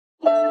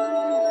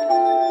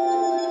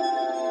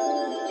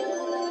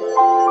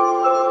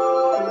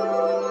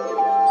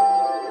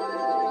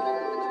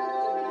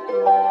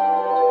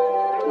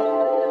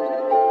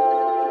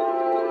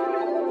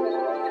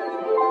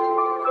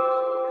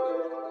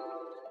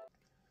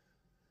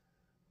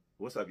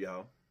What's up,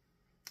 y'all?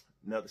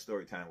 Another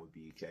story time with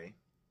BK.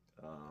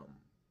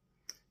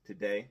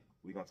 Today,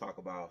 we're going to talk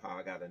about how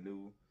I got a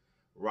new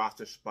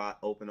roster spot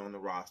open on the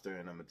roster,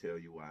 and I'm going to tell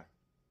you why.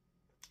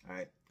 All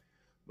right.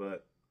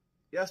 But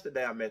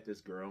yesterday, I met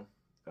this girl.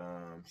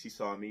 She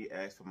saw me,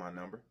 asked for my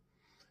number.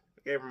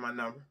 I gave her my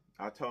number.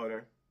 I told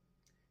her,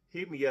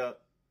 hit me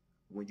up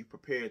when you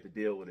prepared to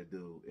deal with a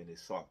dude in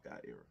this soft guy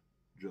era.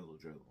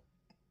 Drizzle.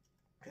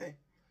 Okay.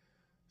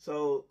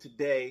 So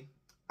today,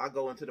 I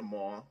go into the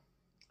mall.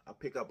 I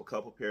pick up a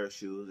couple pair of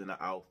shoes and an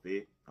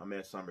outfit. I'm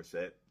at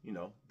Somerset,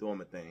 doing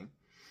my thing.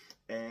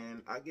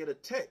 And I get a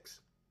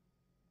text.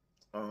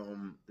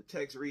 The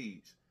text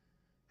reads,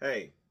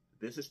 "Hey,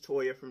 this is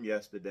Toya from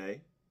yesterday.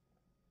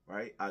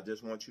 Right? I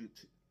just want you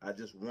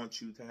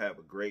to have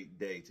a great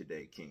day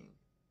today, King."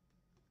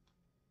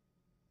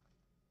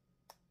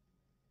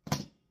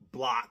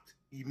 Blocked.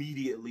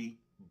 Immediately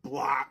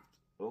blocked.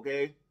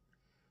 Okay?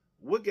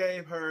 What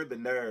gave her the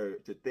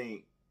nerve to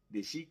think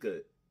that she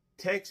could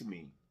text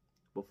me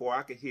before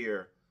I could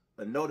hear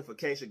a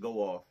notification go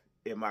off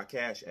in my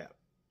Cash App?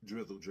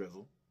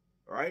 Drizzle.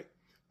 All right?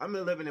 I'm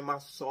living in my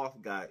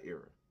soft guy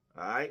era.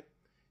 All right?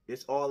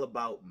 It's all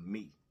about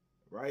me.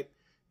 Right?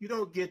 You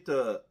don't get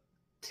to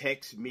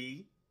text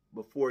me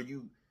before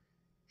you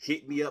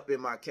hit me up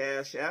in my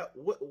Cash App.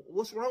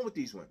 What's wrong with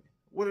these women?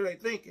 What are they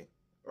thinking?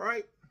 All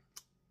right?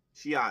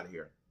 She out of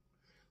here.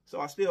 So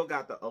I still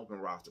got the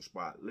open roster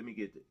spot. Let me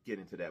get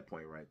into that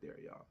point right there,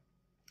 y'all.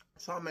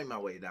 So I make my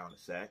way down to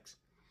Saks,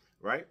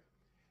 right?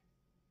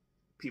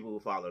 People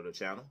who follow the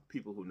channel,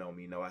 people who know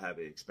me know I have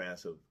an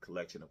expansive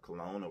collection of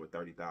cologne, over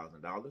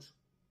 $30,000.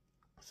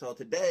 So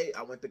today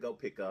I went to go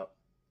pick up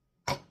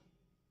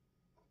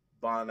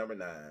Bond number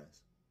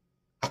 9's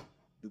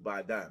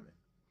Dubai Diamond.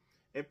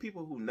 And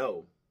people who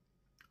know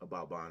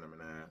about Bond number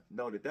 9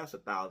 know that that's a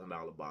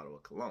 $1,000 bottle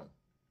of cologne.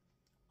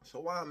 So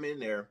while I'm in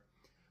there,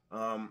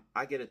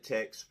 I get a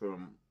text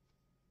from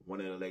one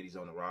of the ladies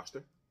on the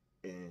roster,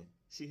 and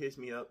she hits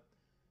me up.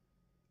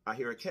 I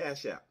hear a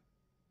Cash App.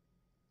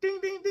 Ding,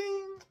 ding,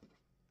 ding.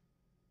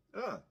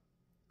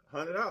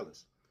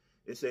 $100.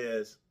 It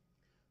says,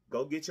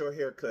 "Go get your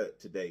hair cut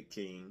today,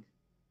 King."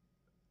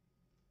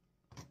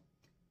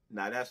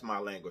 Now, that's my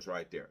language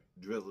right there.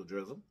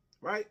 Drizzle.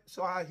 Right?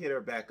 So I hit her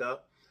back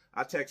up.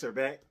 I text her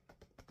back.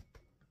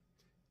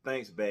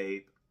 "Thanks,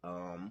 babe.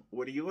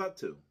 What are you up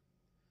to?"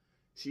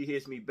 She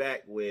hits me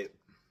back with,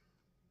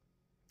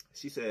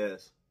 she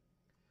says,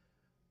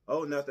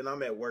 "Oh, nothing.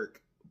 I'm at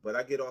work, but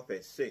I get off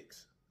at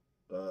 6.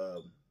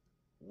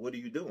 What are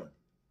you doing?"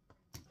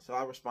 So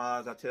I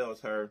respond. I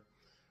tells her,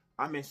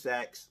 "I'm in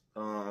Saks.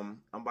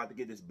 I'm about to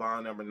get this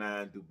Bond number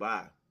 9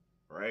 Dubai,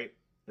 right?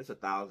 It's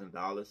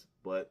 $1,000,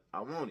 but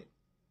I want it."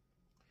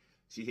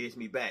 She hits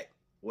me back.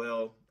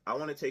 "Well, I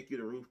want to take you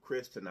to Roof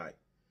Chris tonight.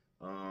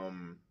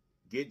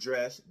 Get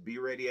dressed, be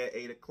ready at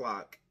 8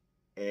 o'clock,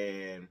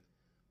 and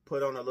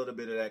put on a little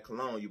bit of that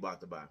cologne you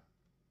about to buy."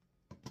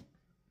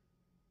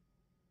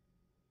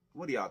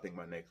 What do y'all think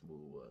my next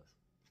move was?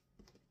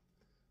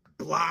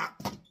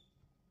 Block.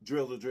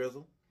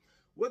 Drizzle.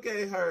 What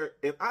gave her,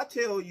 if I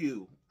tell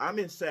you I'm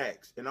in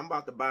Saks and I'm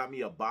about to buy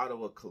me a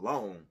bottle of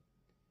cologne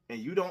and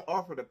you don't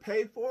offer to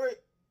pay for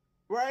it,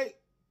 right?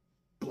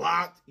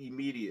 Blocked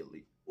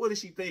immediately. What is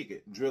she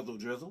thinking?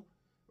 Drizzle.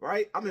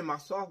 Right? I'm in my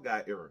soft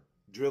guy era.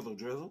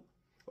 Drizzle.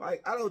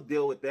 Right? I don't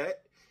deal with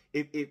that.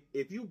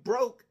 If you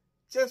broke,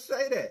 just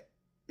say that.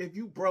 If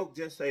you broke,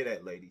 just say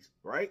that, ladies.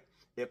 Right?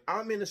 If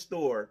I'm in the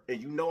store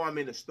and you know I'm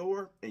in the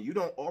store and you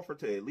don't offer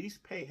to at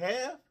least pay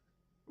half,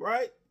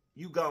 right?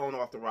 You gone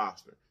off the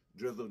roster.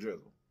 Drizzle.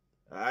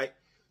 All right?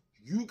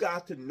 You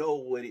got to know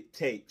what it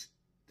takes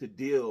to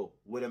deal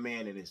with a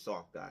man in his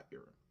soft guy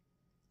era.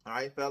 All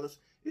right, fellas?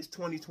 It's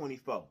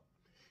 2024.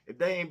 If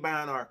they ain't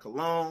buying our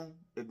cologne,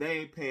 if they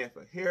ain't paying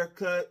for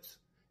haircuts,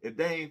 if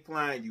they ain't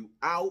flying you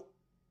out,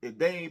 if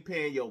they ain't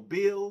paying your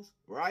bills,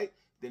 right?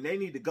 Then they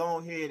need to go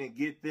ahead and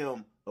get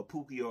them a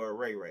Pookie or a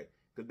Ray Ray.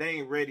 Because they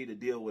ain't ready to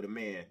deal with a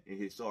man in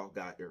his soft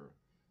guy era.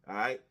 All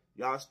right?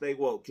 Y'all stay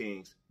woke,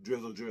 kings.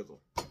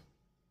 Drizzle.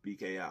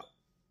 BK out.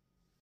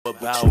 What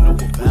you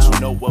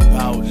know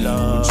about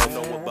love? What you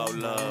know about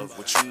love?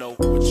 What you know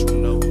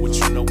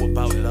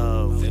about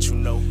love? What you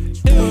know?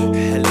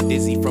 Hella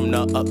dizzy from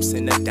the ups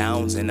and the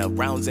downs and the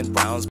rounds and browns.